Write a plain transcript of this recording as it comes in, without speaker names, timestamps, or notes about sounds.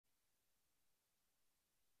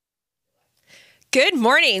Good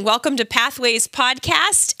morning. Welcome to Pathways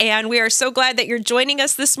Podcast. And we are so glad that you're joining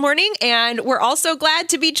us this morning. And we're also glad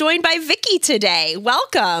to be joined by Vicki today.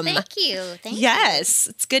 Welcome. Thank you. Thank you. Yes,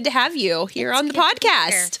 it's good to have you here on the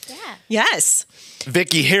podcast. Yeah. Yes.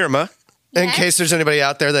 Vicki Hirma. In Yes. case there's anybody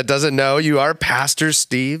out there that doesn't know, you are Pastor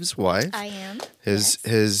Steve's wife. I am.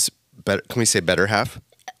 His better, can we say better half?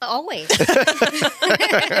 Always.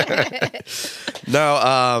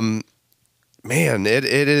 No, man, it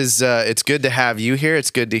is. It's good to have you here.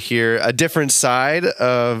 It's good to hear a different side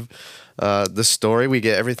of the story. We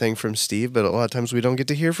get everything from Steve, but a lot of times we don't get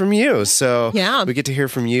to hear from you. So Yeah. we get to hear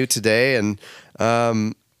from you today. And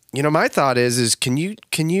my thought is can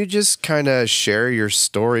you just kind of share your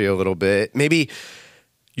story a little bit? Maybe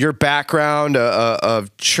your background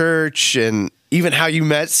of church and even how you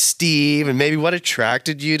met Steve and maybe what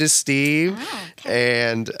attracted you to Steve. Oh,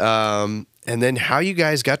 okay. And then how you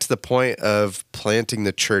guys got to the point of planting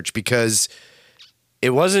the church, because it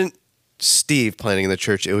wasn't Steve planting the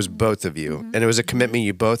church, it was both of you. And it was a commitment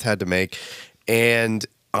you both had to make. And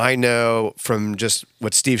I know from just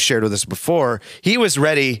what Steve shared with us before, he was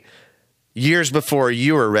ready years before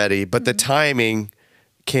you were ready, but the timing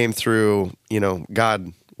came through,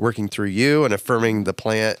 God working through you and affirming the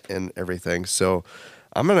plant and everything. So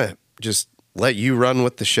I'm going to just let you run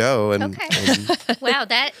with the show. And, Okay. Wow,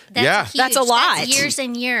 that's Yeah. huge. That's a lot. That's years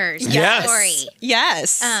and years. of Yes. Story.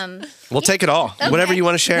 Yes. we'll take it all, whatever you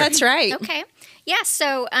want to share. That's right. Okay. Yeah.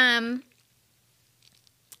 So,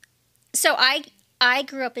 I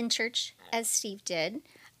grew up in church as Steve did.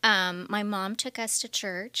 My mom took us to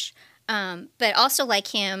church, but also like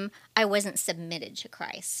him, I wasn't submitted to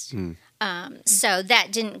Christ. So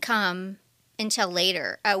that didn't come until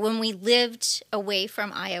later. When we lived away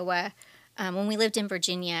from Iowa, when we lived in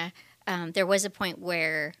Virginia, there was a point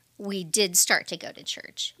where we did start to go to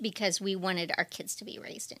church because we wanted our kids to be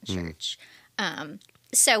raised in church.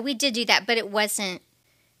 So we did do that, but it was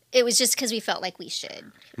just because we felt like we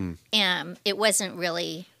should. It wasn't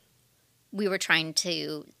really, we were trying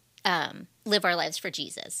to live our lives for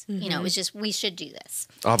Jesus. It was just, we should do this.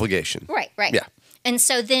 Obligation. Right. Yeah. And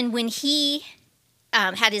so then when he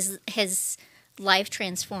had his life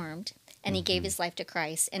transformed and he gave his life to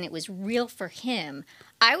Christ and it was real for him,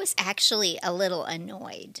 I was actually a little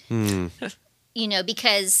annoyed.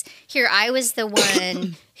 Because here I was the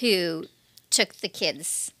one who took the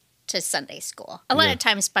kids to Sunday school, a lot of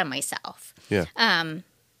times by myself. Yeah.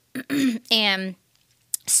 And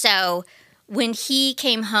so when he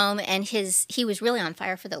came home and he was really on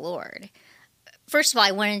fire for the Lord. First of all,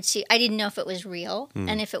 I didn't know if it was real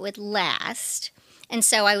and if it would last. And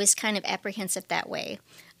so I was kind of apprehensive that way.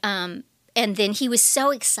 And then he was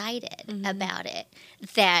so excited about it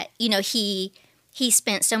that, he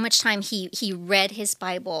spent so much time, he read his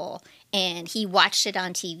Bible and he watched it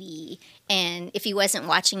on TV. And if he wasn't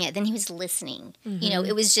watching it, then he was listening.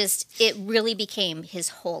 It really became his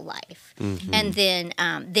whole life. And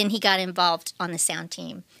then he got involved on the sound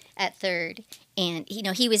team at Third. And,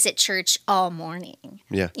 he was at church all morning.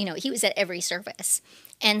 Yeah. He was at every service.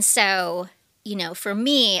 And so, for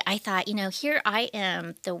me, I thought, here I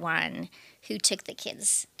am the one who took the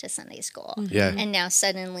kids to Sunday school. Yeah. And now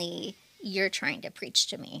suddenly you're trying to preach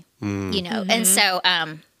to me, And so,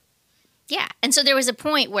 And so there was a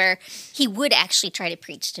point where he would actually try to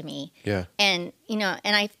preach to me. Yeah. And,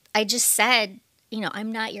 and I just said,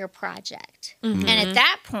 I'm not your project. And at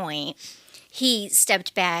that point, he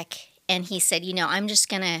stepped back and he said, I'm just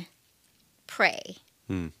going to pray.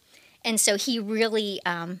 And so he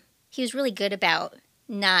was really good about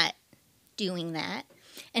not doing that.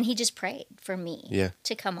 And he just prayed for me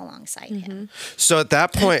to come alongside him. So at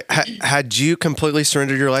that point, had you completely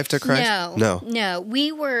surrendered your life to Christ? No.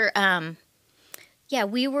 We were,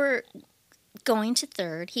 we were going to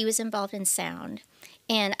Third. He was involved in sound.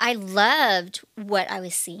 And I loved what I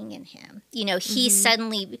was seeing in him. He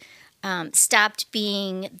suddenly stopped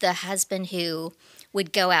being the husband who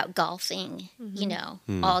would go out golfing,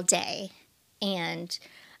 all day. And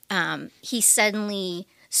he suddenly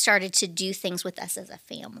started to do things with us as a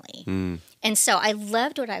family. And so I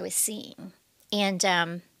loved what I was seeing. And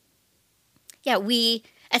at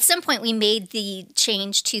some point we made the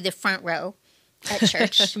change to the front row at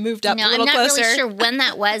church. Moved up a little I'm not closer. really sure when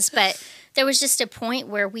that was, but there was just a point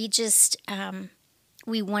where we just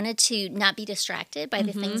we wanted to not be distracted by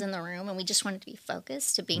the things in the room, and we just wanted to be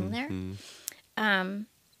focused to being there. And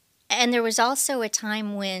there was also a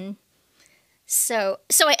time when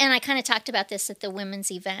and I kind of talked about this at the women's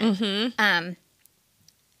event.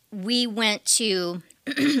 We went to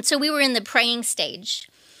so we were in the praying stage.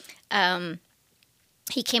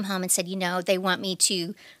 He came home and said, they want me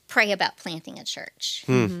to pray about planting a church.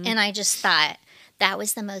 And I just thought, that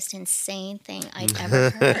was the most insane thing I'd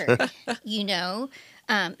ever heard.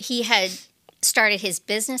 He had started his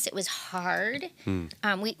business. It was hard.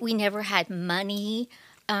 We never had money.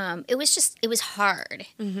 It was hard.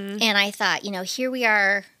 And I thought, here we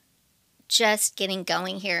are just getting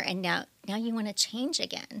going here. And now you want to change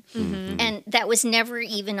again. And that was never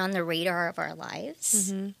even on the radar of our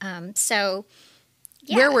lives. So,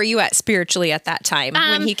 yeah. Where were you at spiritually at that time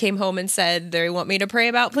when he came home and said, they want me to pray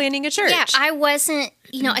about planting a church? Yeah, I wasn't,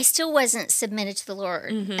 I still wasn't submitted to the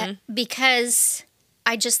Lord because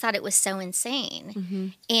I just thought it was so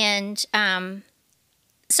insane. And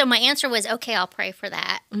so my answer was, okay, I'll pray for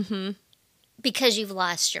that. Because you've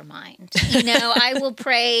lost your mind. I will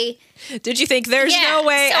pray. Did you think there's no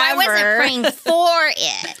way so ever? I wasn't praying for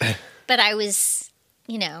it, but I was,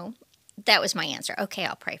 that was my answer. Okay,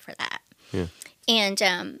 I'll pray for that. Yeah. And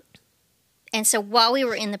so while we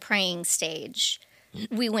were in the praying stage,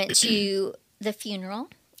 we went to the funeral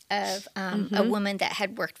of a woman that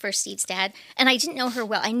had worked for Steve's dad. And I didn't know her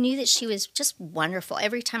well. I knew that she was just wonderful.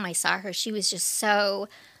 Every time I saw her, she was just so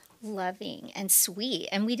loving and sweet.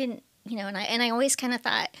 And we didn't, and I always kind of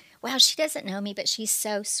thought, wow, she doesn't know me, but she's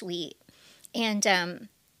so sweet. And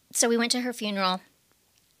so we went to her funeral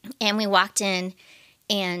and we walked in.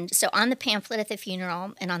 And so on the pamphlet at the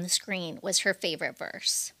funeral and on the screen was her favorite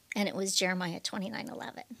verse. And it was Jeremiah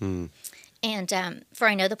 29:11. And for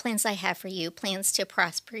I know the plans I have for you, plans to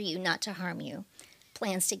prosper you, not to harm you,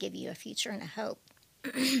 plans to give you a future and a hope.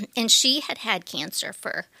 And she had cancer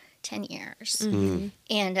for 10 years.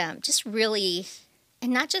 And just really,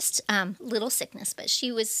 and not just little sickness, but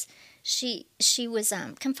she was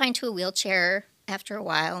confined to a wheelchair after a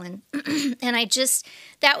while. And and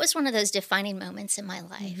that was one of those defining moments in my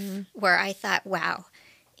life where I thought, wow,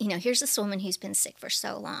 here's this woman who's been sick for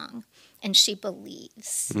so long, and she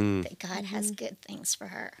believes that God has good things for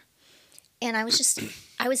her. And I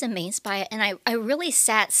was amazed by it. And I really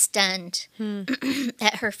sat stunned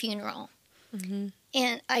at her funeral.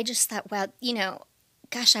 And I just thought, wow,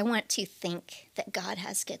 gosh, I want to think that God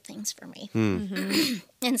has good things for me.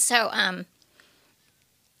 And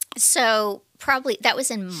so probably that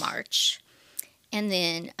was in March. And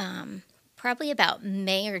then probably about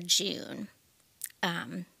May or June,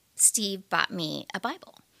 Steve bought me a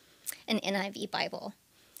Bible, an NIV Bible.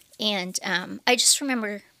 And I just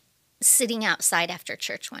remember sitting outside after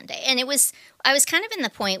church one day. And I was kind of in the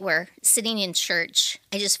point where sitting in church,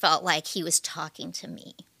 I just felt like he was talking to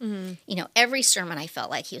me. Every sermon I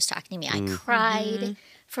felt like he was talking to me. I cried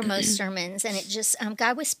for most sermons, and it just,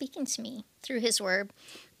 God was speaking to me through his word.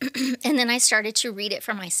 And then I started to read it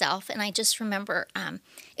for myself, and I just remember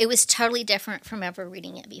it was totally different from ever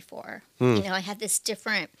reading it before. I had this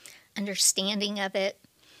different understanding of it.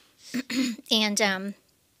 And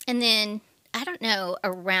then, I don't know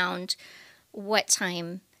around what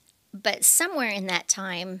time, but somewhere in that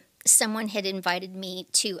time, someone had invited me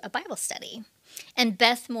to a Bible study. And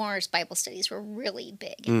Beth Moore's Bible studies were really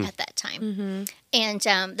big at that time. And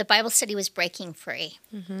the Bible study was Breaking Free.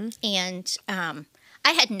 And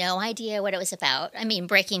I had no idea what it was about. I mean,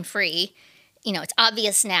 breaking free, it's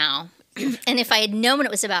obvious now. And if I had known what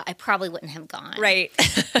it was about, I probably wouldn't have gone. Right.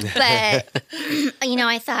 But,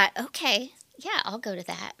 I thought, okay, yeah, I'll go to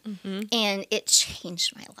that. And it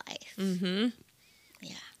changed my life.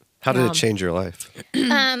 Yeah. How did it change your life?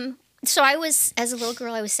 So as a little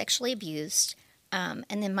girl, I was sexually abused. And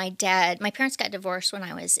then my parents got divorced when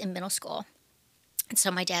I was in middle school. And so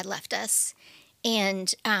my dad left us.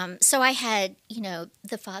 And so I had,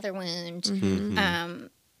 the father wound,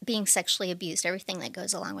 being sexually abused, everything that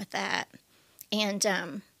goes along with that. And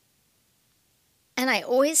I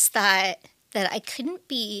always thought that I couldn't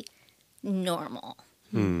be normal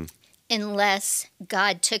unless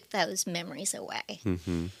God took those memories away.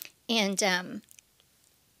 And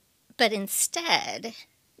but instead,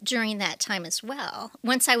 during that time as well,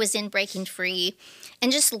 once I was in Breaking Free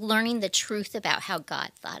and just learning the truth about how God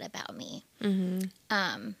thought about me,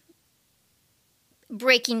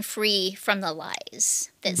 breaking free from the lies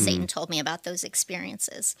that Satan told me about those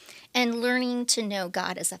experiences, and learning to know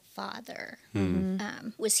God as a father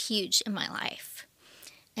was huge in my life.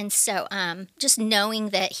 And so just knowing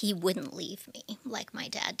that he wouldn't leave me like my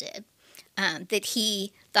dad did, that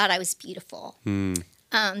he thought I was beautiful,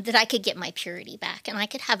 that I could get my purity back and I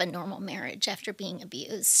could have a normal marriage after being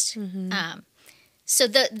abused. So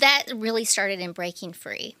that really started in Breaking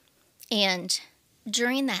Free. And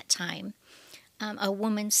during that time, a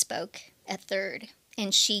woman spoke at Third,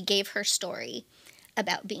 and she gave her story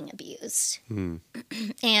about being abused.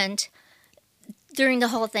 And during the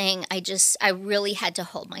whole thing, I really had to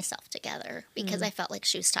hold myself together because I felt like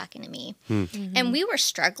she was talking to me. And we were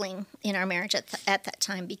struggling in our marriage at that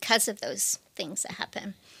time because of those things that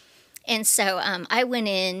happened. And so I went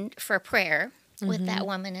in for prayer with that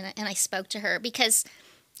woman, and I spoke to her because,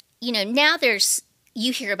 now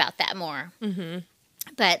you hear about that more.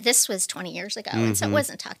 But this was 20 years ago, and so it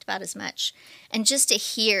wasn't talked about as much. And just to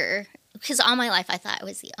hear, because all my life I thought I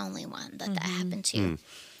was the only one that happened to.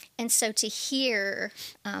 And so to hear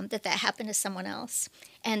that happened to someone else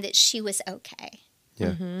and that she was okay.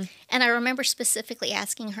 Yeah. And I remember specifically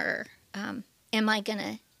asking her, am I going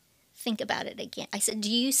to think about it again? I said,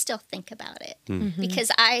 do you still think about it?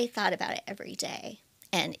 Because I thought about it every day.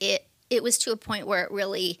 And it was to a point where it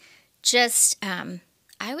really just,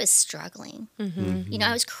 I was struggling.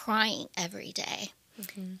 I was crying every day.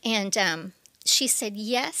 And she said,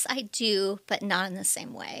 yes, I do, but not in the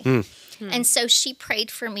same way. And so she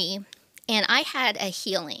prayed for me, and I had a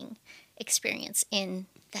healing experience in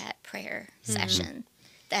that prayer session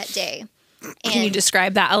that day. Can you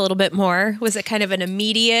describe that a little bit more? Was it kind of an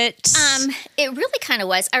immediate? It really kind of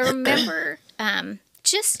was. I remember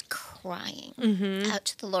just crying out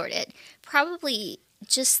to the Lord. It probably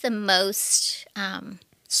just the most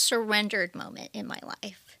surrendered moment in my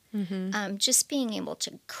life. Just being able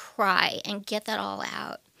to cry and get that all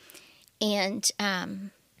out. And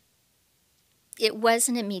it was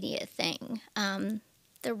an immediate thing.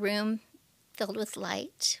 The room filled with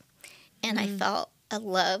light, and I felt a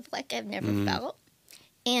love like I've never felt.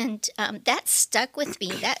 And that stuck with me.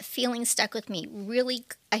 That feeling stuck with me. Really,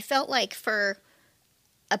 I felt like for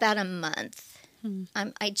about a month,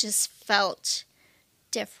 I just felt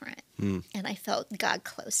different, and I felt God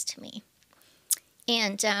close to me.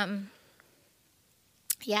 And,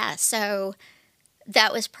 so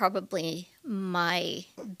that was probably my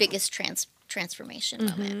biggest transformation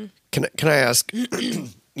moment. Can I ask,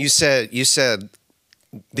 you said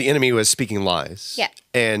the enemy was speaking lies. Yeah.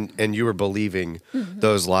 And you were believing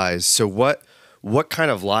those lies. So what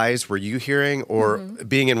kind of lies were you hearing, or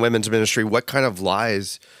being in women's ministry, what kind of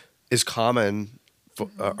lies is common,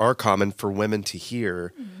 are common for women to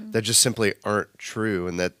hear that just simply aren't true,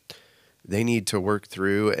 and that they need to work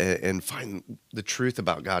through and find the truth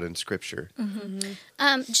about God in Scripture?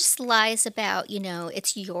 Just lies about,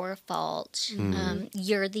 it's your fault.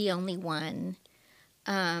 You're the only one.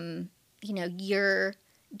 You're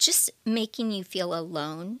just making you feel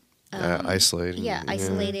alone. Isolated. Yeah,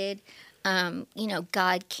 isolated.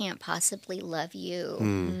 God can't possibly love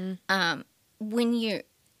you. When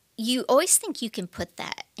you always think you can put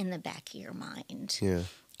that in the back of your mind. Yeah.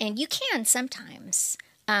 And you can sometimes.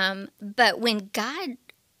 But when God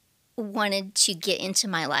wanted to get into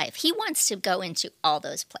my life, he wants to go into all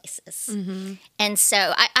those places. And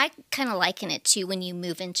so I kind of liken it to when you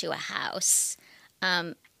move into a house.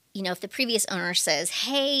 If the previous owner says,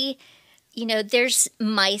 hey, there's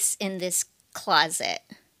mice in this closet,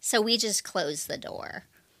 so we just close the door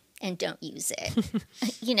and don't use it.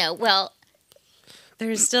 Well,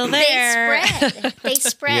 they're still there. They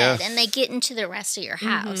spread, Yeah. and they get into the rest of your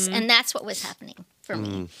house. And that's what was happening for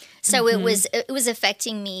me. So it was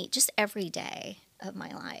affecting me just every day of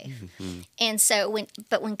my life. And so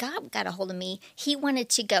when God got a hold of me, he wanted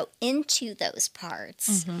to go into those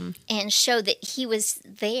parts and show that he was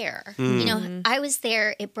there. I was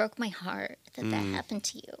there. It broke my heart that happened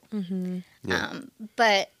to you.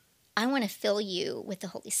 But I want to fill you with the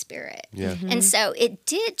Holy Spirit. Yeah. And so it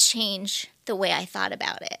did change the way I thought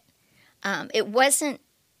about it. It wasn't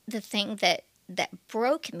the thing that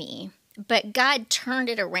broke me, but God turned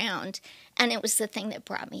it around, and it was the thing that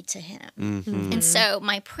brought me to him. And so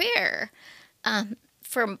my prayer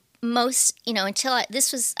for most, until I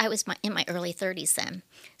was in my early 30s then.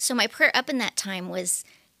 So my prayer up in that time was,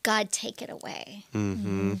 God, take it away.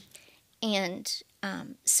 And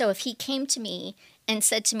so if he came to me and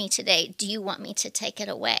said to me today, do you want me to take it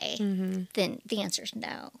away? Then the answer is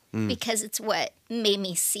no, because it's what made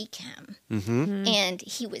me seek him. And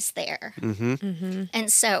he was there.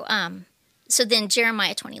 And so so then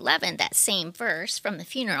Jeremiah 20:11, that same verse from the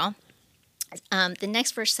funeral, the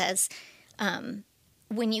next verse says,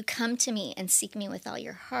 when you come to me and seek me with all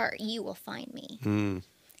your heart, you will find me.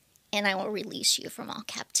 And I will release you from all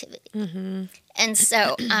captivity. And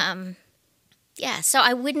so so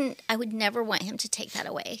I would never want him to take that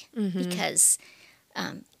away, because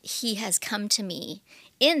he has come to me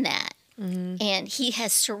in that, and he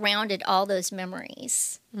has surrounded all those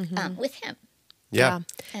memories with him. Yeah.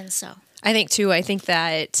 And so I think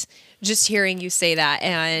that just hearing you say that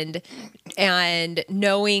and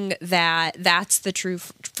knowing that that's the true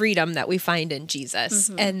freedom that we find in Jesus,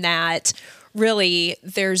 and that really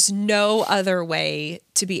there's no other way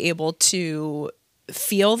to be able to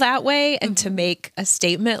feel that way and to make a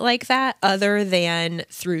statement like that other than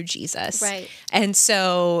through Jesus. Right. And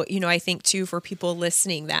so, I think too, for people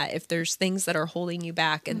listening, that if there's things that are holding you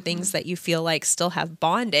back and things that you feel like still have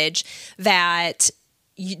bondage, that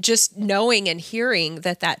you just knowing and hearing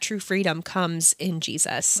that true freedom comes in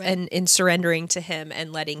Jesus and in surrendering to him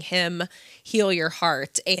and letting him heal your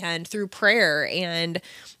heart and through prayer and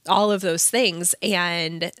all of those things,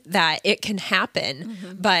 and that it can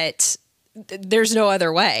happen, but there's no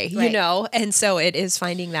other way, And so it is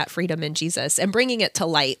finding that freedom in Jesus and bringing it to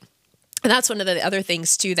light. And that's one of the other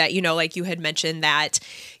things too, that, like you had mentioned that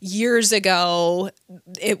years ago,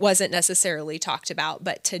 it wasn't necessarily talked about,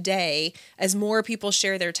 but today, as more people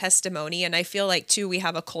share their testimony, and I feel like too, we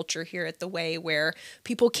have a culture here at The Way where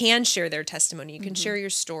people can share their testimony. You can share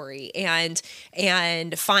your story and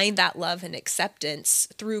find that love and acceptance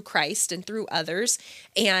through Christ and through others,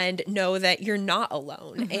 and know that you're not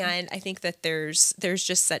alone. And I think that there's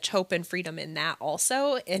just such hope and freedom in that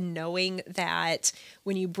also, in knowing that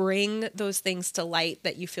when you bring those things to light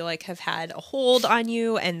that you feel like have had a hold on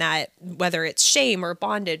you, and that whether it's shame or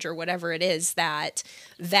bondage or whatever it is,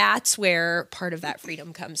 that's where part of that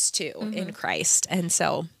freedom comes to in Christ. And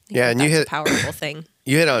so and that's you hit a powerful thing.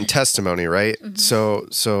 You hit on testimony, right? So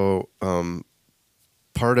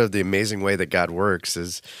part of the amazing way that God works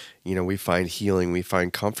is, we find healing, we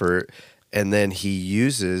find comfort, and then he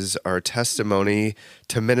uses our testimony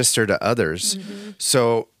to minister to others.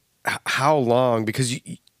 So how long, because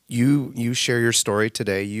you share your story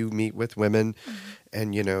today, you meet with women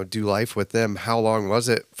and, do life with them. How long was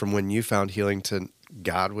it from when you found healing to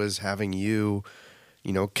God was having you,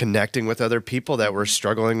 connecting with other people that were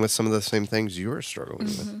struggling with some of the same things you were struggling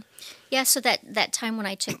with? Yeah, so that time when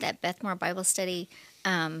I took that Bethmore Bible study,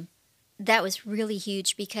 that was really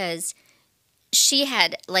huge because she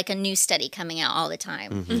had like a new study coming out all the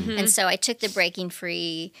time. And so I took the Breaking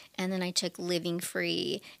Free, and then I took Living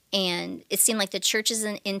Free, and it seemed like the churches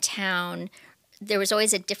in town, there was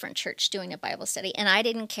always a different church doing a Bible study, and I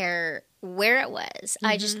didn't care where it was.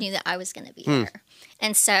 I just knew that I was going to be there.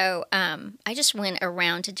 And so I just went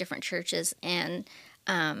around to different churches, and,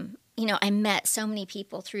 I met so many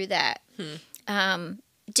people through that.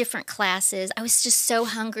 Different classes. I was just so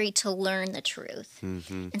hungry to learn the truth.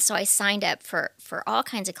 And so I signed up for all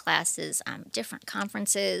kinds of classes, different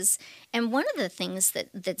conferences. And one of the things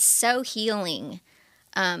that's so healing,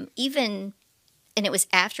 even, and it was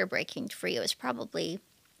after Breaking Free, it was probably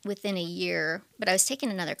within a year, but I was taking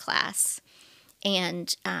another class,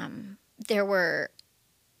 and there were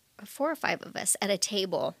 4 or 5 of us at a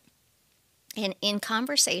table, and in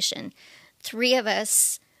conversation, 3 of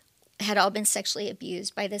us had all been sexually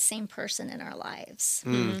abused by the same person in our lives.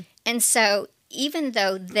 And so even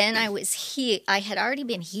though then I had already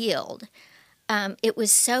been healed, it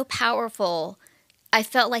was so powerful. I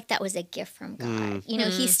felt like that was a gift from God.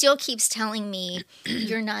 He still keeps telling me,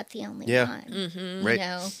 you're not the only one. Right.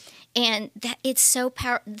 And that it's so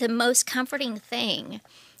the most comforting thing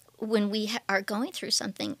when we are going through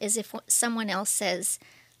something is if someone else says,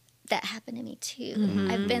 that happened to me too.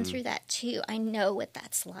 I've been through that too. I know what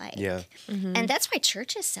that's like. Yeah. And that's why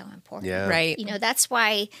church is so important. Yeah. Right. That's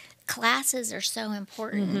why classes are so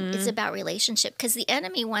important. It's about relationship, because the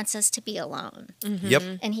enemy wants us to be alone.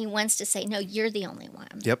 Yep. And he wants to say, no, you're the only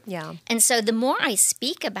one. Yep. Yeah. And so the more I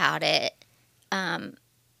speak about it,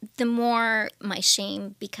 the more my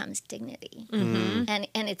shame becomes dignity. And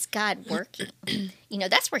it's God working.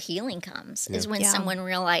 That's where healing comes, is when someone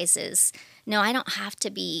realizes, no, I don't have to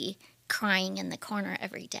be crying in the corner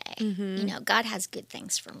every day. God has good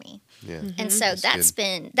things for me. Yeah. And so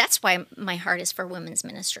that's why my heart is for women's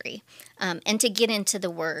ministry, and to get into the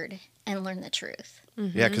Word and learn the truth.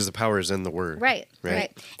 Yeah, because the power is in the Word. Right.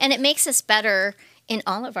 And it makes us better in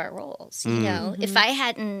all of our roles. If I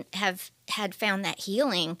hadn't had found that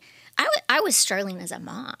healing, I was struggling as a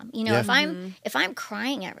mom. If I'm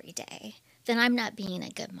crying every day, then I'm not being a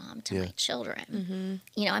good mom to my children.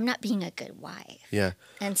 I'm not being a good wife. Yeah.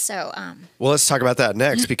 And so, well, let's talk about that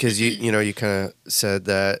next, because you kind of said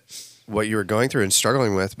that what you were going through and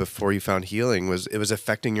struggling with before you found healing was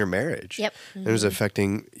affecting your marriage. Yep. It was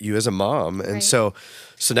affecting you as a mom. And so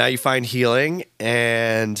now you find healing,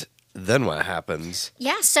 and then what happens?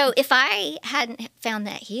 Yeah. So if I hadn't found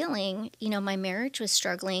that healing, my marriage was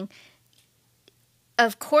struggling.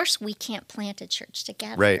 Of course, we can't plant a church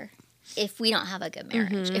together. Right. If we don't have a good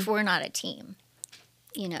marriage, if we're not a team,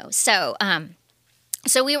 So,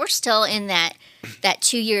 so we were still in that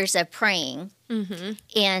 2 years of praying,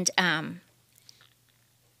 and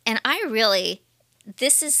I really,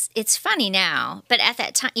 it's funny now, but at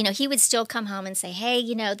that time, he would still come home and say, hey,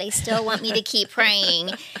 they still want me to keep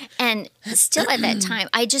praying. And still at that time,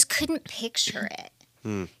 I just couldn't picture it.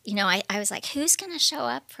 I was like, who's going to show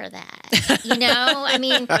up for that? I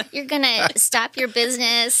mean, you're going to stop your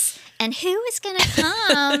business and who is going to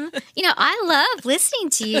come? I love listening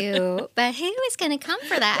to you, but who is going to come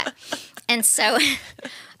for that? And so,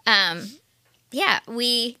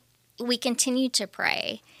 we continued to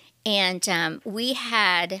pray. And he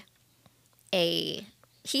had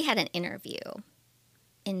an interview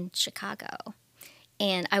in Chicago.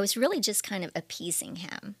 And I was really just kind of appeasing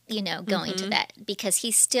him, going to that, because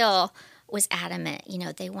he still was adamant,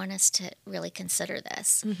 they want us to really consider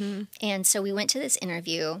this. And so we went to this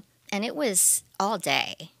interview, and it was all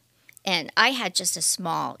day. And I had just a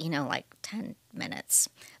small, like 10 minutes,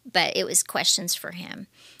 but it was questions for him.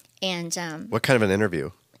 And what kind of an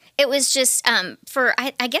interview? It was just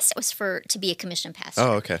I guess it was to be a commissioned pastor.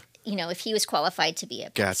 Oh, okay. If he was qualified to be a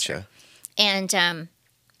pastor. Gotcha.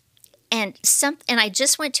 And I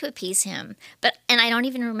just went to appease him, and I don't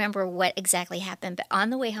even remember what exactly happened. But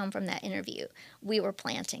on the way home from that interview, we were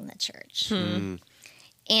planting the church,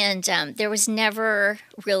 and there was never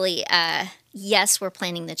really yes, we're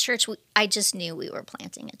planting the church. I just knew we were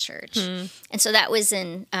planting a church, and so that was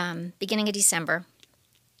in beginning of December,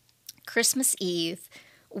 Christmas Eve.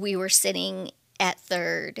 We were sitting at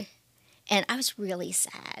Third, and I was really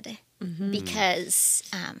sad. Because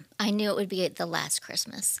I knew it would be the last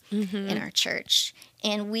Christmas in our church.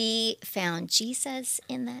 And we found Jesus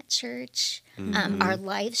in that church. Our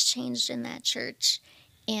lives changed in that church.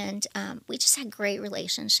 And we just had great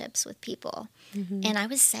relationships with people. And I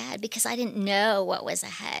was sad because I didn't know what was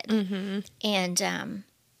ahead. And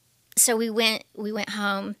so we went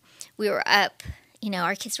home. We were up.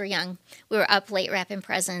 Our kids were young. We were up late wrapping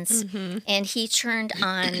presents. And he turned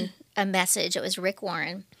on a message. It was Rick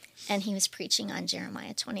Warren. And he was preaching on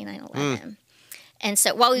Jeremiah 29:11. And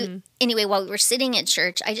so while we were sitting at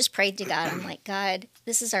church, I just prayed to God. I'm like, God,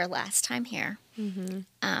 this is our last time here. And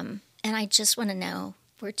I just want to know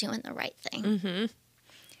we're doing the right thing.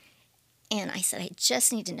 And I said, I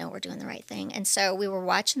just need to know we're doing the right thing. And so we were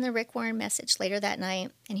watching the Rick Warren message later that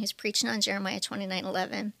night, and he was preaching on Jeremiah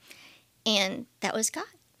 29:11. And that was God,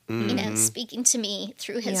 speaking to me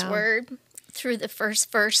through his word, through the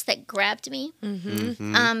first verse that grabbed me.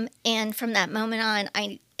 And from that moment on,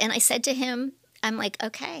 I said to him, I'm like,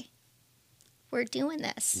 okay, we're doing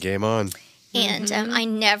this. Game on. And I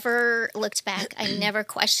never looked back. I never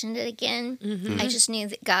questioned it again. I just knew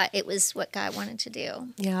that it was what God wanted to do.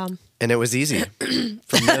 Yeah. And it was easy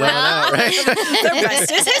from then on out, right? The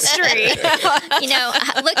rest is history.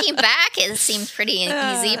 Looking back, it seemed pretty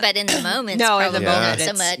easy, but in the moment, not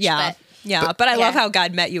so much. Yeah. But, but I love how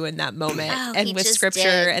God met you in that moment, and with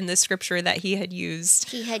scripture did. and the scripture that he had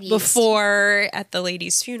used before at the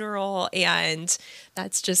lady's funeral. And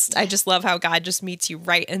that's just, I just love how God just meets you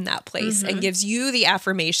right in that place and gives you the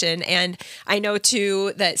affirmation. And I know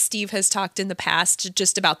too that Steve has talked in the past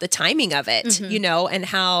just about the timing of it, and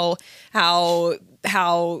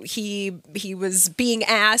how he was being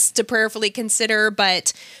asked to prayerfully consider,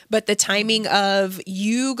 but the timing of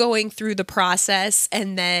you going through the process,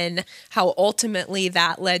 and then how ultimately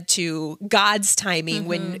that led to God's timing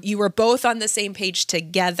when you were both on the same page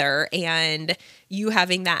together, and you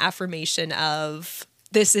having that affirmation of,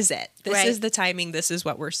 this is it. This is the timing. This is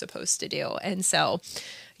what we're supposed to do. And so,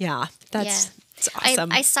 that's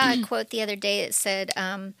awesome. I saw a quote the other day that said,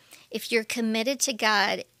 if you're committed to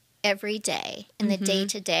God every day in the day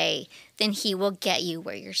to day, then he will get you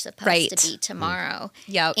where you're supposed to be tomorrow.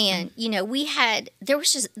 Yep. And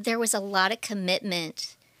there was a lot of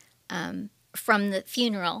commitment from the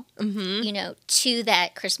funeral, to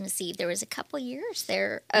that Christmas Eve. There was a couple years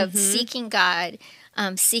there of seeking God,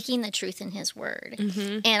 seeking the truth in his word.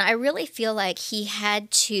 And I really feel like he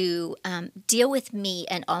had to deal with me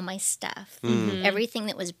and all my stuff, everything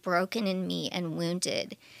that was broken in me and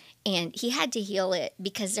wounded. And he had to heal it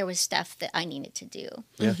because there was stuff that I needed to do.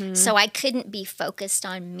 Yeah. So I couldn't be focused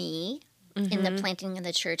on me in the planting of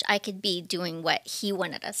the church. I could be doing what he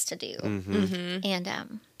wanted us to do.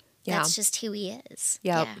 And that's just who he is.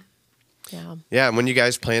 Yep. Yeah. And when you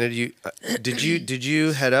guys planted, did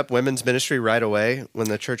you head up women's ministry right away when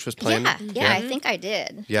the church was planted? Yeah. I think I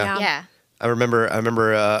did. Yeah. I remember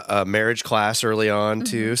a marriage class early on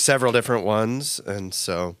too, several different ones. And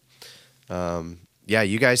so,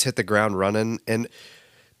 you guys hit the ground running. And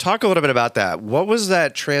talk a little bit about that. What was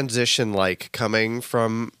that transition like, coming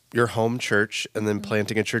from your home church and then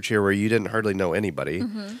planting a church here where you didn't hardly know anybody?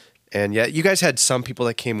 And yet you guys had some people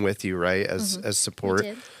that came with you, right, as support. We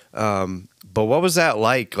did. But what was that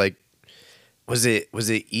like? Like, was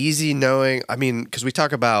it easy knowing? I mean, because we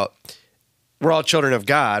talk about we're all children of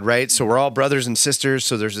God, right? So we're all brothers and sisters.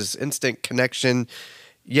 So there's this instant connection.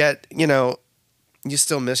 Yet, you know, you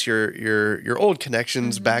still miss your old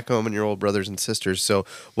connections back home and your old brothers and sisters. So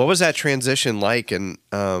what was that transition like? And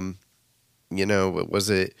you know, was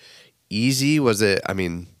it easy? Was it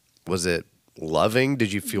loving?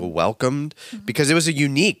 Did you feel welcomed? Because it was a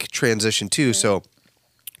unique transition too. Right. So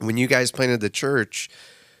when you guys planted the church,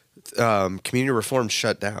 Community Reform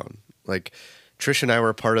shut down. Like Trish and I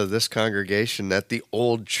were part of this congregation at the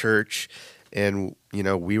old church, and you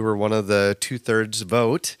know, we were one of the 2/3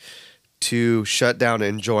 vote to shut down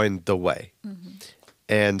and join the Way.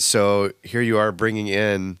 And so here you are bringing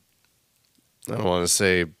in, I don't want to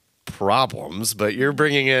say problems, but you're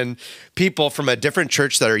bringing in people from a different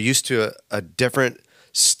church that are used to a different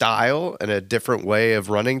style and a different way of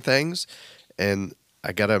running things. And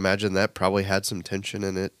I got to imagine that probably had some tension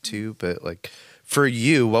in it too. But like for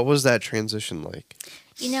you, what was that transition like?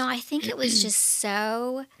 You know, I think it was just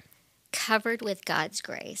so covered with God's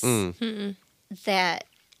grace that,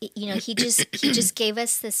 you know, he just gave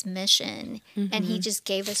us this mission and he just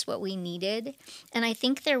gave us what we needed. And I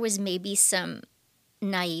think there was maybe some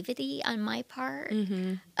naivety on my part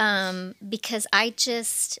because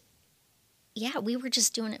we were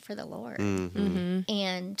just doing it for the Lord.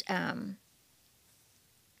 And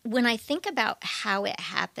when I think about how it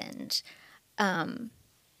happened, and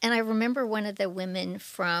I remember one of the women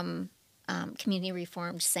from Community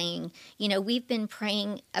Reformed saying, you know, we've been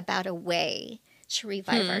praying about a way to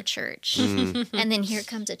revive our church. And then here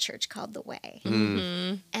comes a church called The Way.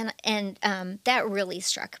 And that really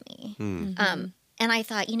struck me. And I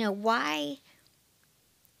thought, you know, why?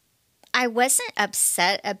 I wasn't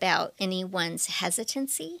upset about anyone's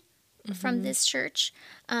hesitancy from this church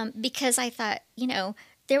because I thought, you know,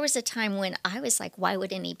 there was a time when I was like, why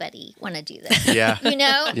would anybody want to do this? Yeah. You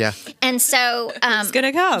know? Yeah. And so it's going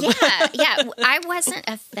to come. Yeah. I wasn't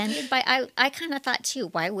offended by I kind of thought too,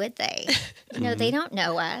 why would they? You know, they don't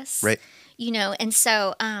know us. Right. You know, and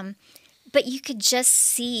so but you could just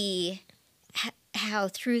see how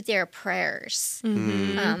through their prayers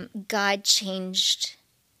God changed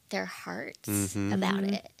their hearts about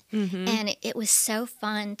it. And it was so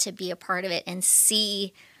fun to be a part of it and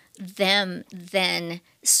see them then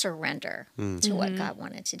surrender to what God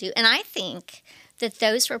wanted to do. And I think that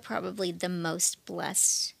those were probably the most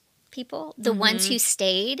blessed people, the ones who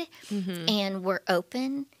stayed and were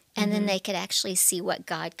open, and then they could actually see what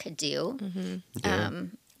God could do.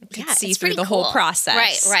 Could see through the whole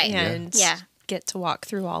process. Right. And get to walk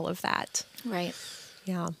through all of that. Right.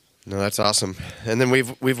 Yeah. No, that's awesome. And then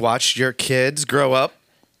we've watched your kids grow up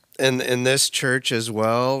in this church as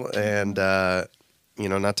well. And you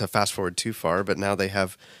know, not to fast forward too far, but now they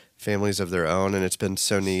have families of their own, and it's been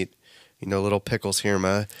so neat. You know, little Pickles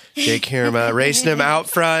Hirma, Jake Hirma, racing him out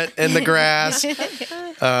front in the grass.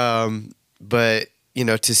 But, you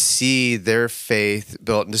know, to see their faith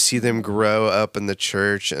built and to see them grow up in the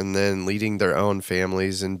church and then leading their own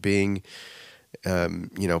families and being,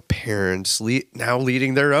 you know, parents now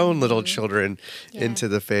leading their own little children into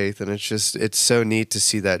the faith. And it's so neat to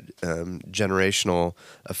see that generational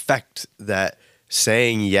effect that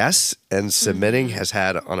saying yes and submitting has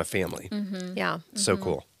had on a family. Yeah. So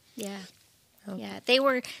cool. Yeah. Yeah. They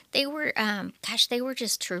were they were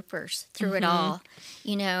just troopers through it all.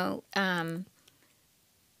 You know,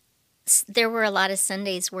 there were a lot of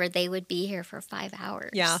Sundays where they would be here for 5 hours.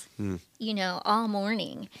 Yeah. You know, all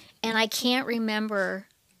morning. And I can't remember,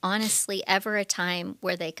 honestly, ever a time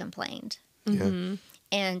where they complained. And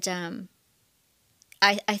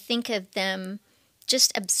I think of them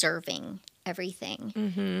just observing everything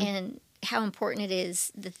and how important it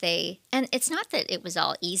is that and it's not that it was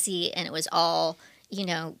all easy and it was all, you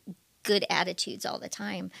know, good attitudes all the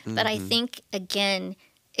time, but I think, again,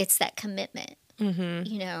 it's that commitment,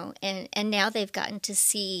 you know, and now they've gotten to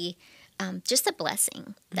see just the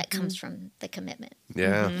blessing that comes from the commitment.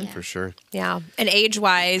 Yeah, for sure. Yeah. And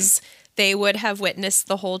age-wise, they would have witnessed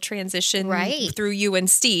the whole transition through you and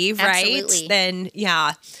Steve, Absolutely. right? Then,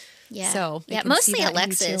 yeah. So yeah, mostly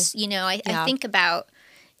Alexis. You know, I think about,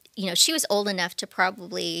 you know, she was old enough to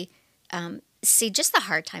probably see just the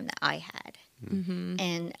hard time that I had,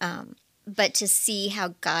 and but to see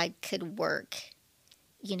how God could work,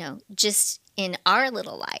 you know, just in our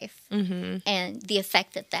little life, and the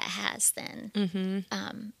effect that has. Then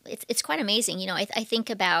it's quite amazing. You know, I think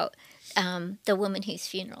about the woman whose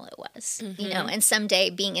funeral it was. You know, and someday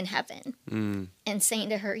being in heaven and saying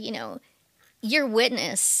to her, you know, your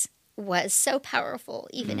witness was so powerful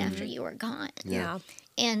even after you were gone. Yeah.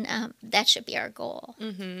 And that should be our goal.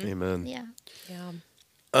 Amen. Yeah. Yeah.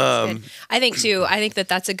 That's good. I think too. I think that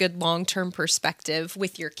that's a good long-term perspective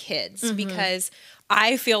with your kids because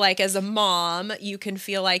I feel like as a mom, you can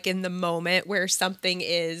feel like in the moment where something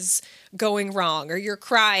is going wrong or you're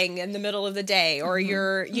crying in the middle of the day or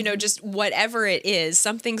you're, just whatever it is,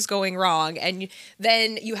 something's going wrong. And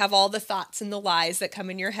then you have all the thoughts and the lies that come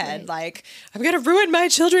in your head, like, I'm going to ruin my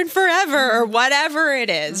children forever or whatever it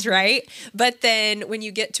is, right? But then when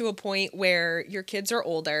you get to a point where your kids are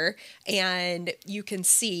older and you can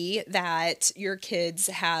see that your kids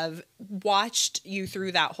have watched you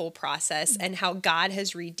through that whole process and how God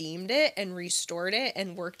has redeemed it and restored it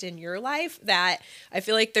and worked in your life, that I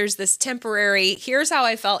feel like there's this temporary, here's how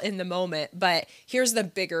I felt in the moment, but here's the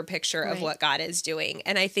bigger picture of what God is doing.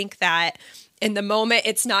 And I think that in the moment,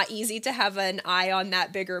 it's not easy to have an eye on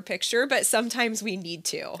that bigger picture, but sometimes we need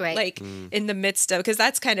to, like in the midst of, because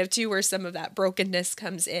that's kind of too where some of that brokenness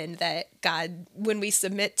comes in, that God, when we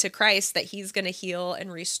submit to Christ, that he's going to heal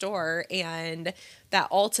and restore. And that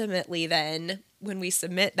ultimately then when we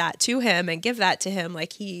submit that to him and give that to him,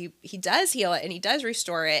 like he does heal it and he does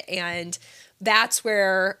restore it. And that's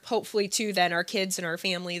where hopefully too, then our kids and our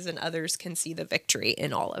families and others can see the victory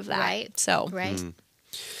in all of that. Right. So,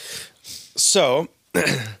 So,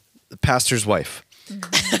 the pastor's wife.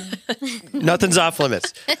 Nothing's off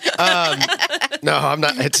limits. No, I'm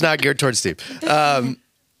not. It's not geared towards Steve.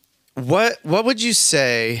 What would you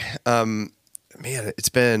say? Man, it's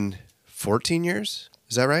been 14 years.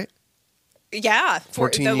 Is that right? Yeah,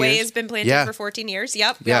 14 the way years? has been planted for 14 years.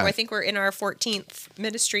 Yep. Yeah. I think we're in our 14th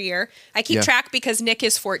ministry year. I keep track because Nick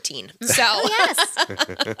is 14. So Yes.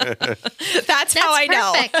 that's how I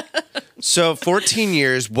know. So 14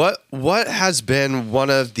 years. What has been one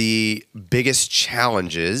of the biggest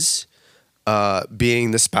challenges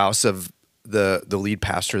being the spouse of the lead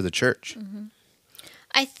pastor of the church?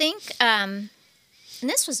 I think, and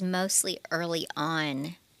this was mostly early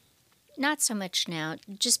on, not so much now,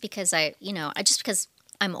 just because because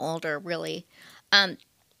I'm older, really.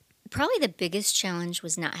 Probably the biggest challenge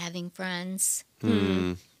was not having friends.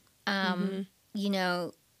 You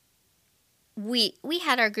know, we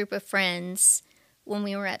had our group of friends when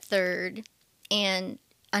we were at Third, and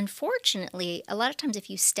unfortunately, a lot of times if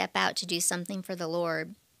you step out to do something for the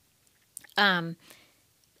Lord,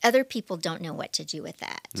 other people don't know what to do with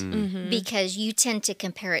that because you tend to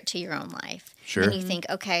compare it to your own life. Sure. And you think,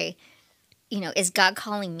 okay, is God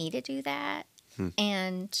calling me to do that?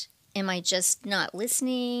 And am I just not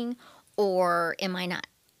listening, or am I not,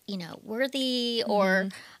 worthy? Or,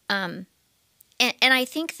 and I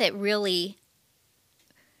think that really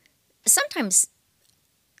sometimes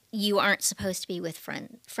you aren't supposed to be with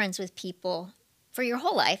friends with people for your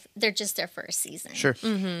whole life. They're just there for a season. Sure.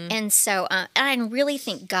 And so I really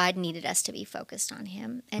think God needed us to be focused on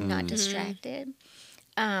him and not distracted.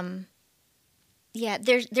 There's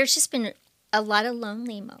just been a lot of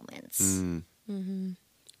lonely moments.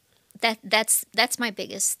 That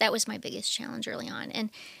was my biggest challenge early on. And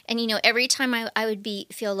every time I would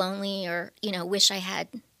feel lonely or, wish I had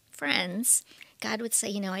friends, God would say,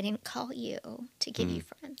 I didn't call you to give you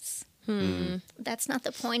friends. That's not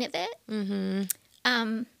the point of it.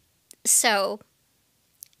 So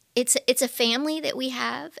it's a family that we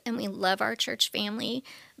have, and we love our church family,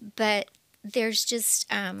 but there's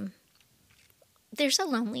just there's a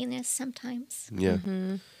loneliness sometimes. Yeah.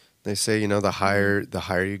 They say, the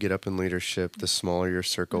higher you get up in leadership, the smaller your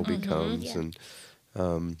circle becomes. Yeah.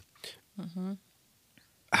 And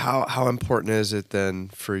how important is it then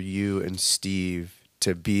for you and Steve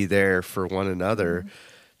to be there for one another,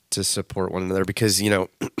 to support one another? Because,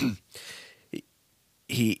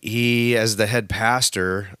 he as the head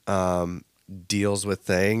pastor deals with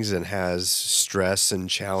things and has stress and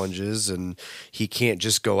challenges, and he can't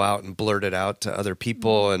just go out and blurt it out to other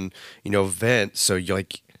people and vent. So you're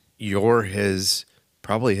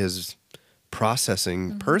probably his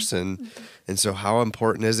processing person. And so how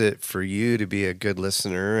important is it for you to be a good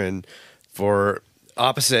listener, and for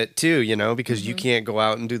opposite too, because you can't go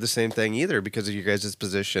out and do the same thing either because of your guys'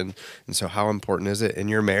 position. And so how important is it in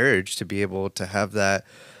your marriage to be able to have that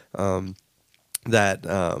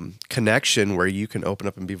connection where you can open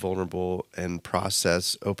up and be vulnerable and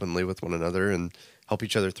process openly with one another and help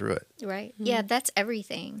each other through it? Right. Yeah, that's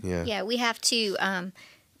everything. Yeah, we have to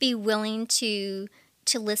be willing to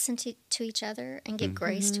listen to each other and give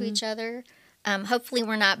grace to each other. Hopefully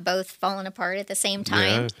we're not both falling apart at the same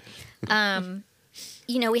time.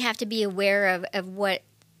 We have to be aware of what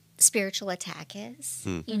spiritual attack is.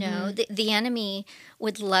 The enemy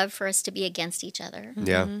would love for us to be against each other.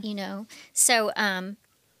 So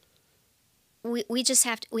we just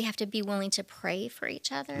have to be willing to pray for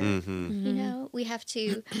each other. We have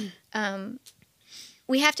to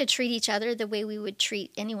we have to treat each other the way we would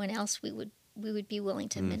treat anyone else we would be willing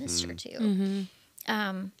to minister to.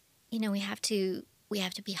 You know, we have to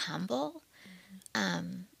be humble.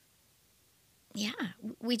 Yeah,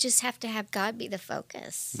 we just have to have God be the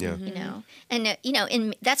focus. Yeah. You know, and you know,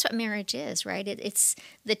 that's what marriage is, right? It's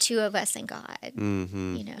the two of us and God.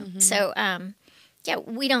 You know, so yeah,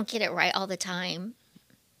 we don't get it right all the time.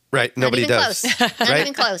 Right. Nobody Not even does. Close. Not Right?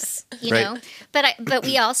 even close. You Right. know, but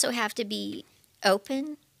we also have to be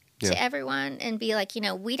open Yeah. to everyone and be like, you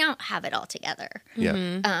know, we don't have it all together.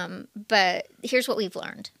 Yeah. But here's what we've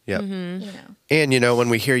learned. Yeah. You know, And, when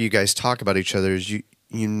we hear you guys talk about each other, you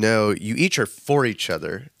each are for each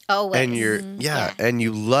other. always. And and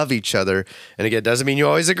you love each other. And again, it doesn't mean you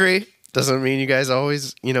always agree. Doesn't mean you guys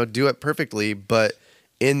always, do it perfectly. But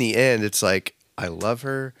in the end, it's like, I love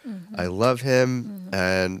her. I love him.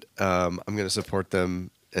 And I'm going to support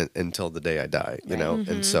them until the day I die, you know?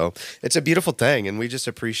 And so it's a beautiful thing. And we just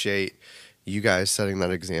appreciate you guys setting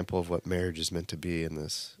that example of what marriage is meant to be in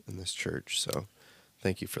this church. So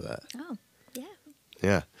thank you for that. Oh, yeah.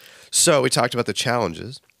 Yeah. So we talked about the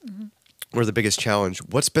challenges. Or the biggest challenge.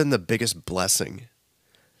 What's been the biggest blessing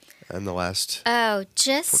in the last Oh,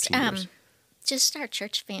 14 years? just our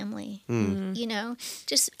church family. You know,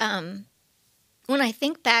 just when I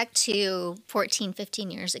think back to 14, 15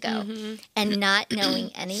 years ago and not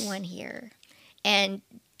knowing anyone here and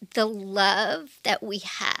the love that we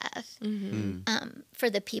have for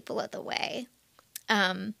the people of the way,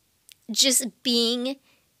 just being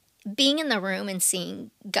in the room and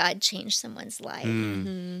seeing God change someone's life.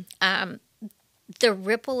 The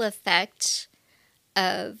ripple effect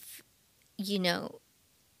of, the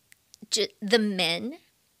men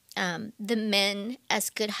as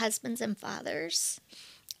good husbands and fathers,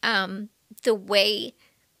 the way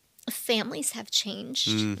families have changed.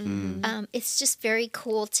 It's just very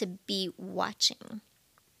cool to be watching.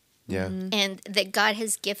 Yeah. And that God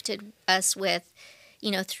has gifted us with,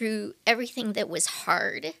 through everything that was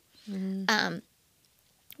hard.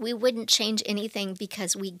 We wouldn't change anything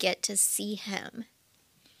because we get to see him.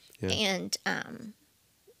 Yeah. And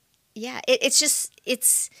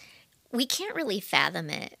it's we can't really fathom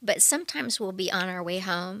it, but sometimes we'll be on our way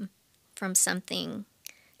home from something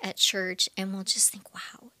at church and we'll just think,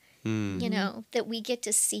 wow, that we get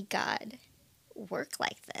to see God work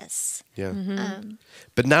like this. Yeah.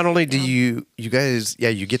 But not only do you guys,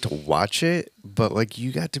 you get to watch it, but like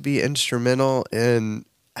you got to be instrumental in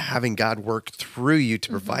having God work through you to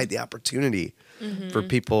provide the opportunity for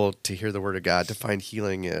people to hear the word of God, to find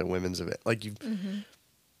healing in women's event. Like you,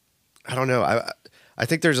 I don't know. I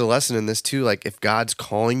think there's a lesson in this too. Like if God's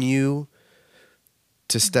calling you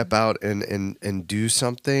to step out and do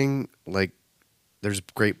something, like there's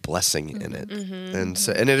great blessing in it. And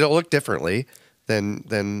so, and it'll look differently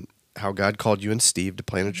than how God called you and Steve to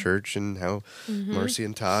plant a church and how Marcy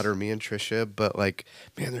and Todd or me and Trisha. But like,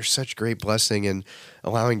 man, there's such great blessing in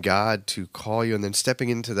allowing God to call you and then stepping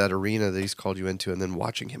into that arena that he's called you into and then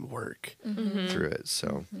watching him work through it.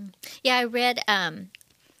 So, Yeah, I read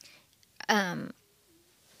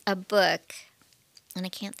a book, and I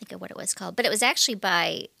can't think of what it was called, but it was actually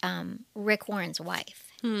by Rick Warren's wife.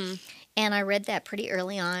 And I read that pretty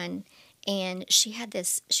early on, and she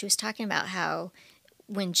was talking about how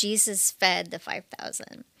when Jesus fed the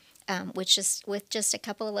 5,000, with just a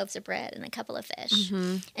couple of loaves of bread and a couple of fish,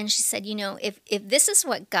 and she said, if this is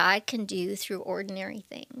what God can do through ordinary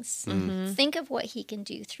things, think of what he can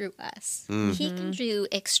do through us. He can do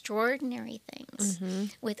extraordinary things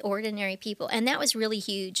with ordinary people. And that was really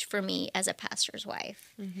huge for me as a pastor's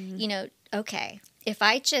wife. Okay, if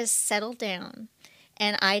I just settle down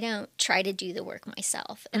and I don't try to do the work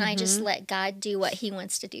myself, and I just let God do what he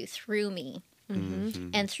wants to do through me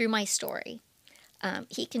and through my story,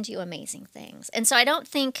 he can do amazing things. And so I don't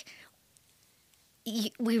think,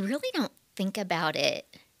 we really don't think about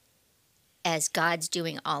it as God's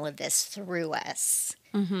doing all of this through us.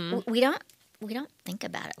 We don't think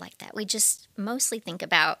about it like that. We just mostly think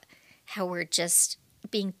about how we're just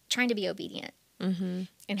trying to be obedient and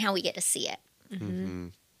how we get to see it.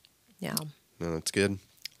 Yeah. no, that's good.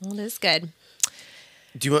 Well, it is good.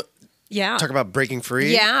 Do you want talk about breaking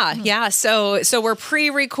free? Yeah. So we're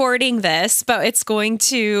pre-recording this, but it's going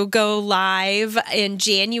to go live in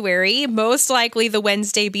January, most likely the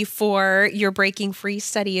Wednesday before your Breaking Free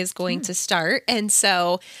study is going to start. And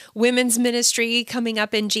so women's ministry coming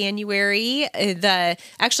up in January,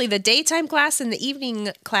 the daytime class and the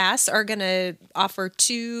evening class are going to offer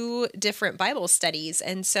 2 different Bible studies.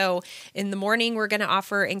 And so in the morning, we're going to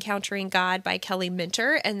offer Encountering God by Kelly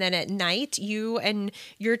Minter. And then at night, you and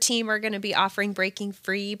your team are going to be offering Breaking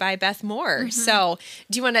Free by Beth Moore. So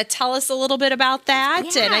do you want to tell us a little bit about that?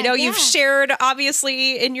 Yeah, and I know you've yeah. shared,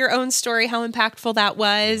 obviously, in your own story how impactful that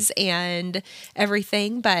was and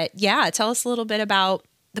everything. But yeah, tell us a little bit about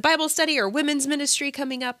the Bible study or women's ministry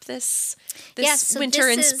coming up this so winter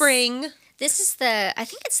this and is- spring. This is I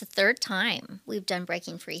think it's the third time we've done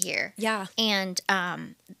Breaking Free here. Yeah. And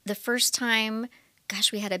the first time,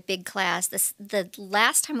 gosh, we had a big class. The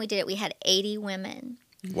last time we did it, we had 80 women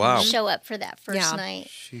Wow. show up for that first Yeah. night.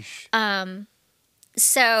 Sheesh.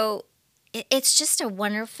 So it's just a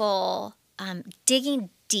wonderful digging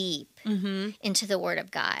deep into the Word of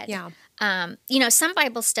God. Yeah. Some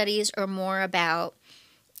Bible studies are more about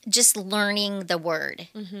just learning the Word,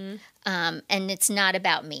 and it's not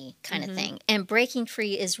about me kind of thing. And Breaking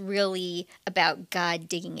Free is really about God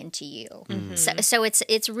digging into you. So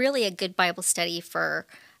it's really a good Bible study for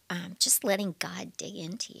just letting God dig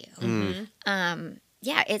into you.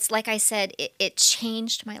 Yeah, it's like I said, it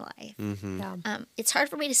changed my life. Yeah. It's hard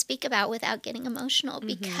for me to speak about without getting emotional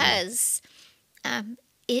because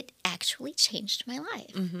it actually changed my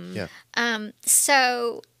life. Yeah.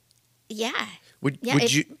 So, yeah.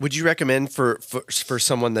 Would you recommend for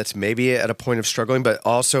someone that's maybe at a point of struggling, but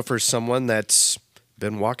also for someone that's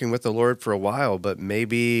been walking with the Lord for a while, but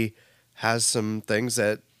maybe has some things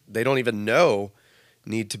that they don't even know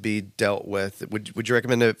need to be dealt with? Would you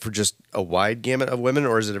recommend it for just a wide gamut of women,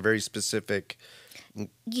 or is it a very specific?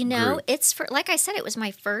 Group. It's for, like I said, it was my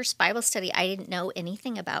first Bible study. I didn't know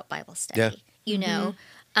anything about Bible study, but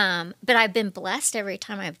I've been blessed every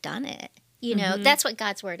time I've done it. That's what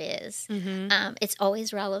God's Word is. It's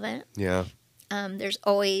always relevant. Yeah. There's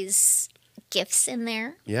always gifts in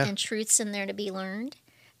there Yeah. and truths in there to be learned.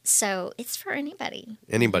 So it's for anybody.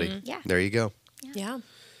 Anybody. Yeah. There you go. Yeah.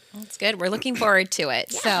 That's good. We're looking forward to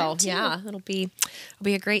it. So me too. yeah, it'll be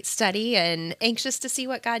a great study and anxious to see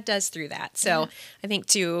what God does through that. So I think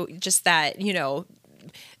too, just that,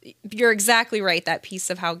 you're exactly right. That piece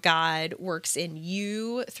of how God works in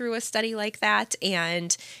you through a study like that,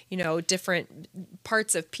 and different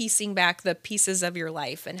parts of piecing back the pieces of your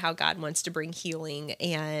life and how God wants to bring healing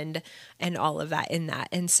and all of that in that.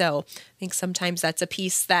 And so I think sometimes that's a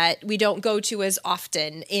piece that we don't go to as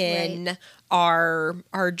often in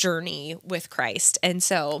our journey with Christ. And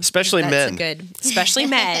so Especially that's men. Especially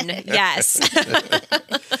men. Yes.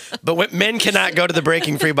 But men cannot go to the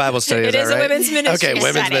Breaking Free Bible study. It is is that a right? women's ministry Okay,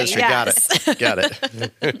 women's study, ministry. yes. Got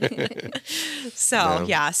it. So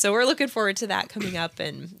so we're looking forward to that coming up,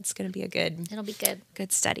 and it's going to be a It'll be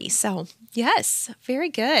good. study. So yes, very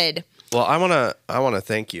good. Well, I wanna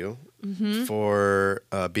thank you for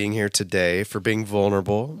being here today, for being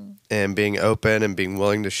vulnerable and being open and being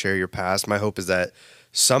willing to share your past. My hope is that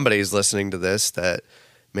somebody's listening to this that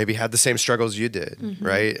maybe had the same struggles you did,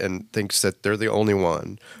 right? And thinks that they're the only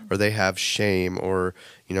one, or they have shame, or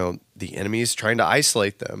the enemy's trying to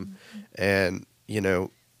isolate them. And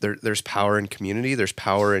there's power in community. There's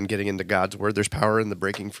power in getting into God's Word. There's power in the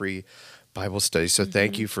Breaking Free Bible study. So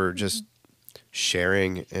thank you for just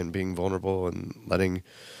sharing and being vulnerable and letting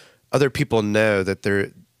other people know that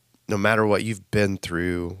no matter what you've been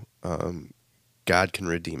through, God can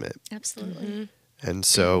redeem it. Absolutely. And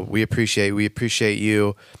so we appreciate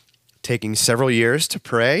you taking several years to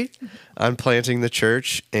pray on planting the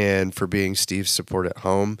church and for being Steve's support at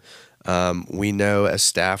home. We know as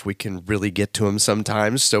staff we can really get to him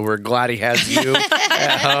sometimes, so we're glad he has you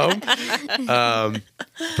at home.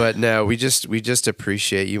 But no, we just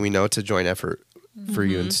appreciate you. We know it's a joint effort for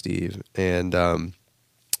you and Steve, and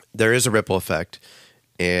there is a ripple effect,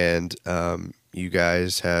 and you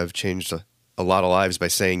guys have changed a lot of lives by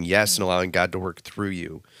saying yes and allowing God to work through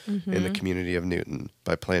you in the community of Newton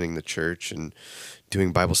by planning the church and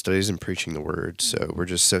doing Bible studies and preaching the Word. So we're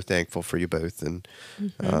just so thankful for you both, and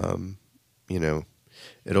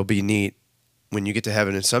it'll be neat when you get to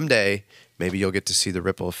heaven, and someday maybe you'll get to see the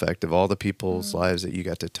ripple effect of all the people's lives that you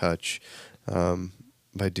got to touch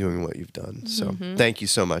by doing what you've done. So thank you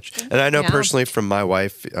so much. And I know personally from my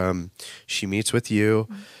wife, she meets with you,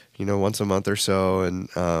 once a month or so, and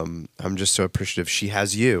I'm just so appreciative she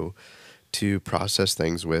has you to process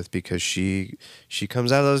things with, because she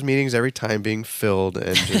comes out of those meetings every time being filled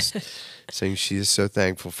and just saying she is so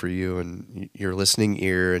thankful for you and your listening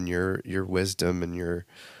ear and your wisdom and your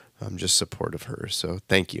just support of her. So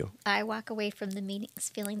thank you. I walk away from the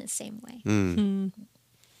meetings feeling the same way.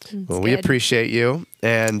 Well, we appreciate you.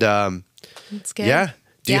 And That's good.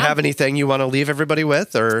 Do you have anything you want to leave everybody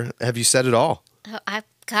with, or have you said it all? I've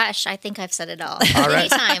Gosh, I think I've said it all All many right.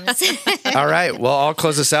 times. All right. Well, I'll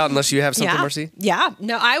close this out unless you have something, Marcy. Yeah.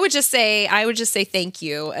 No, I would just say thank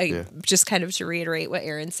you. Just kind of to reiterate what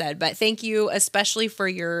Aaron said, but thank you especially for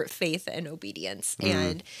your faith and obedience.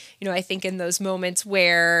 And, I think in those moments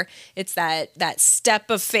where it's that step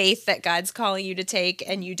of faith that God's calling you to take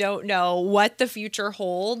and you don't know what the future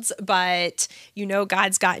holds, but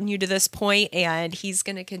God's gotten you to this point and he's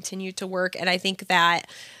going to continue to work. And I think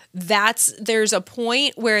there's a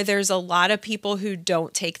point where there's a lot of people who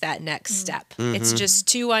don't take that next step. It's just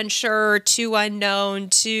too unsure, too unknown,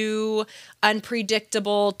 too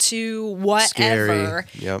unpredictable, too whatever,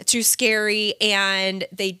 too scary, and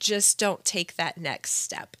they just don't take that next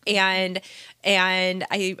step. And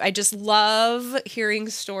I just love hearing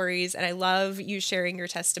stories, and I love you sharing your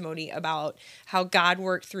testimony about how God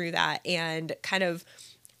worked through that and kind of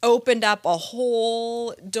opened up a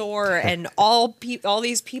whole door and all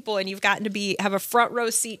these people, and you've gotten to have a front row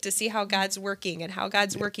seat to see how God's working and how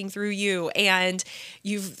God's working through you. And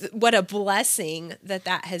what a blessing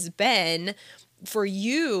that has been for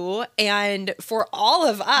you and for all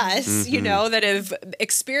of us, that have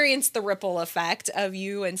experienced the ripple effect of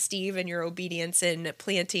you and Steve and your obedience in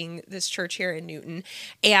planting this church here in Newton.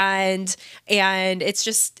 And it's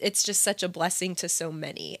just such a blessing to so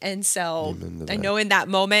many. And so I know in that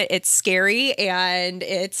moment it's scary and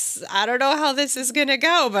I don't know how this is going to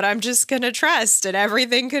go, but I'm just going to trust, and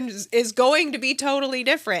everything is going to be totally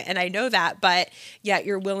different. And I know that, but yet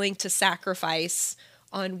you're willing to sacrifice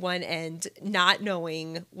on one end, not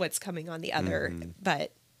knowing what's coming on the other,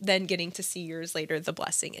 but then getting to see years later the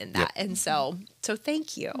blessing in that. And so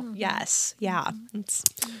thank you. Yes. Yeah. It's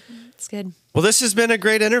good. Well, this has been a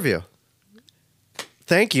great interview.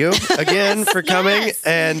 Thank you again for coming.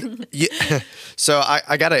 And so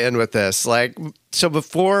I got to end with this. So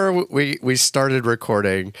before we started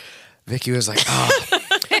recording, Vicky was like,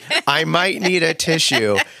 I might need a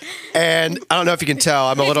tissue. And I don't know if you can tell,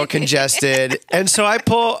 I'm a little congested. And so I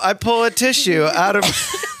pull a tissue out of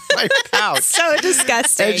my pouch. So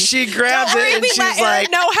disgusting. And she grabs it and she's like,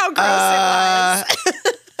 know how gross it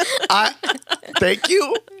was. Thank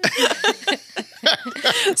you.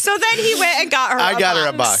 So then he went and got her I got her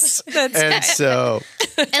a box. That's and good. So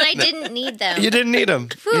And I didn't need them. you didn't need them.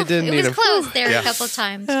 You didn't need It was them. close there a couple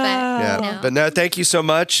times, but no. But no, thank you so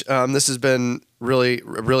much. This has been a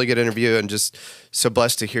really good interview, and just so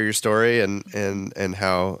blessed to hear your story and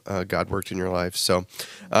how God worked in your life. So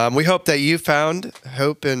we hope that you found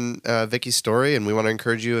hope in Vicky's story, and we want to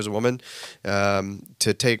encourage you as a woman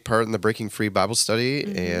to take part in the Breaking Free Bible study.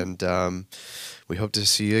 And we hope to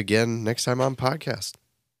see you again next time on podcast.